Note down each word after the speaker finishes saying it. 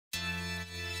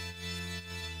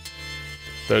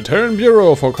The Terran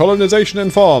Bureau for Colonization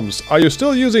informs. Are you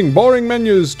still using boring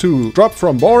menus to drop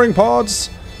from boring pods?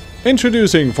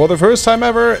 Introducing for the first time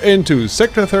ever into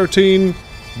Sector 13,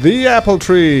 the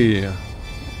APPLETREE.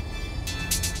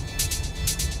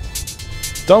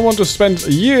 Don't want to spend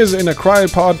years in a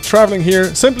cryopod traveling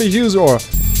here? Simply use your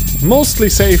mostly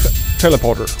safe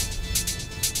teleporter.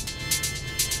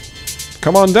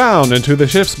 Come on down into the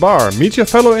ship's bar, meet your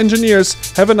fellow engineers,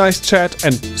 have a nice chat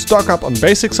and stock up on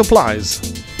basic supplies.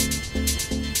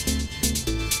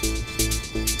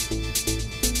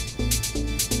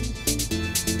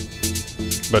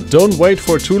 But don't wait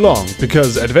for too long,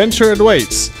 because adventure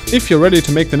awaits. If you're ready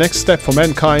to make the next step for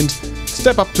mankind,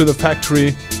 step up to the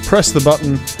factory, press the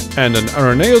button, and an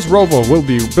Araneos rover will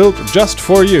be built just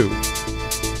for you.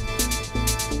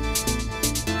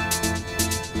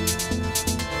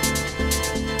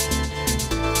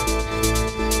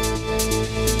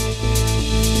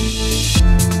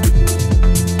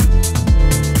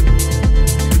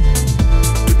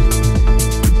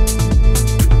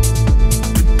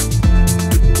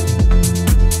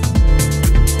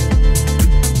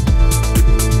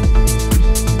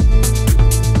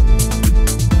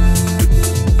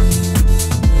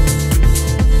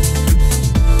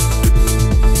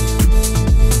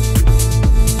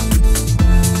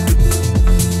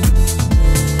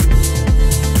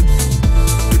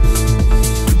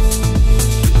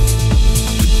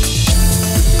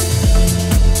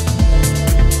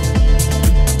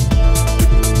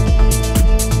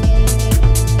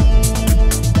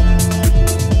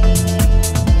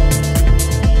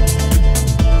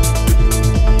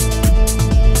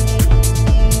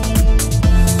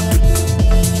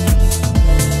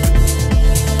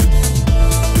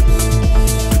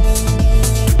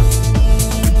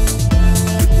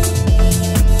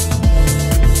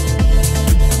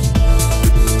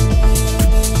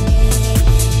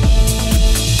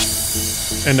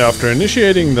 And after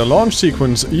initiating the launch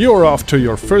sequence, you're off to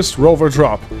your first rover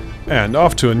drop, and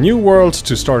off to a new world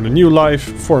to start a new life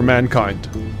for mankind.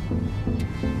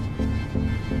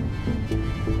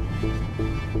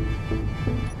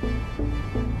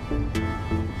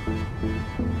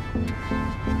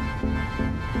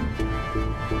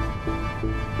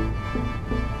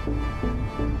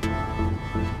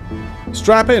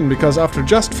 Strap in, because after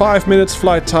just 5 minutes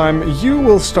flight time, you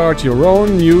will start your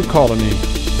own new colony.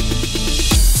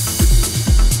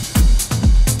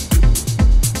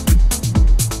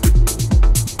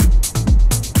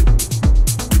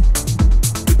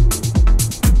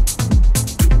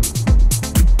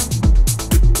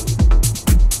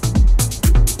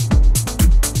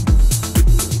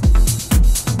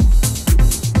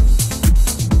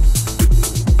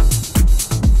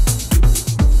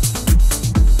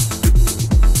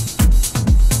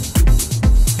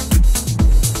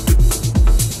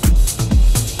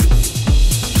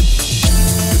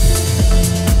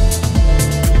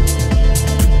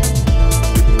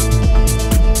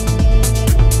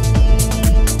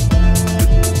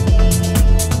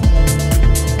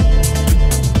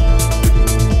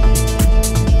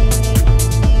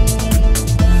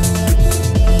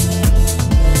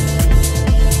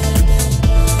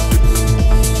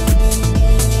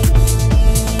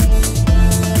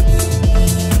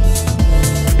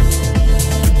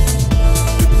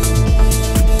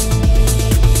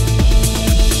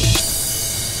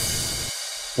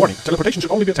 Warning, teleportation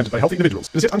should only be attempted by healthy individuals.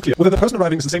 It is yet unclear whether the person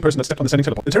arriving is the same person that stepped on the sending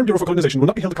teleport. The Terran Bureau for Colonization will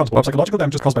not be held accountable for psychological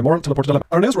damages caused by moral teleporter dilemma.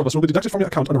 Araneos rovers will be deducted from your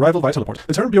account on arrival via teleport.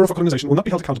 The Terran Bureau for Colonization will not be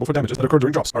held accountable for damages that occur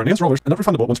during drops. Araneos rovers are not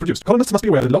refundable once produced. Colonists must be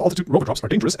aware that low-altitude rover drops are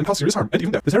dangerous and cause serious harm, and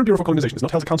even death. The Terran Bureau for Colonization is not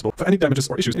held accountable for any damages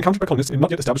or issues encountered by colonists in not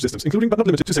yet established systems, including but not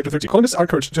limited to Sector 13. Colonists are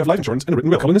encouraged to have life insurance and a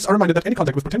written will. Colonists are reminded that any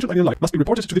contact with potential alien life must be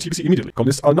reported to the TBC immediately.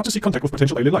 Colonists are not to seek contact with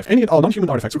potential alien life. Any and all non-human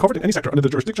artifacts recovered in any sector under the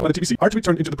jurisdiction of the TBC are to be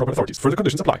turned into the proper authorities. Further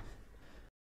conditions apply.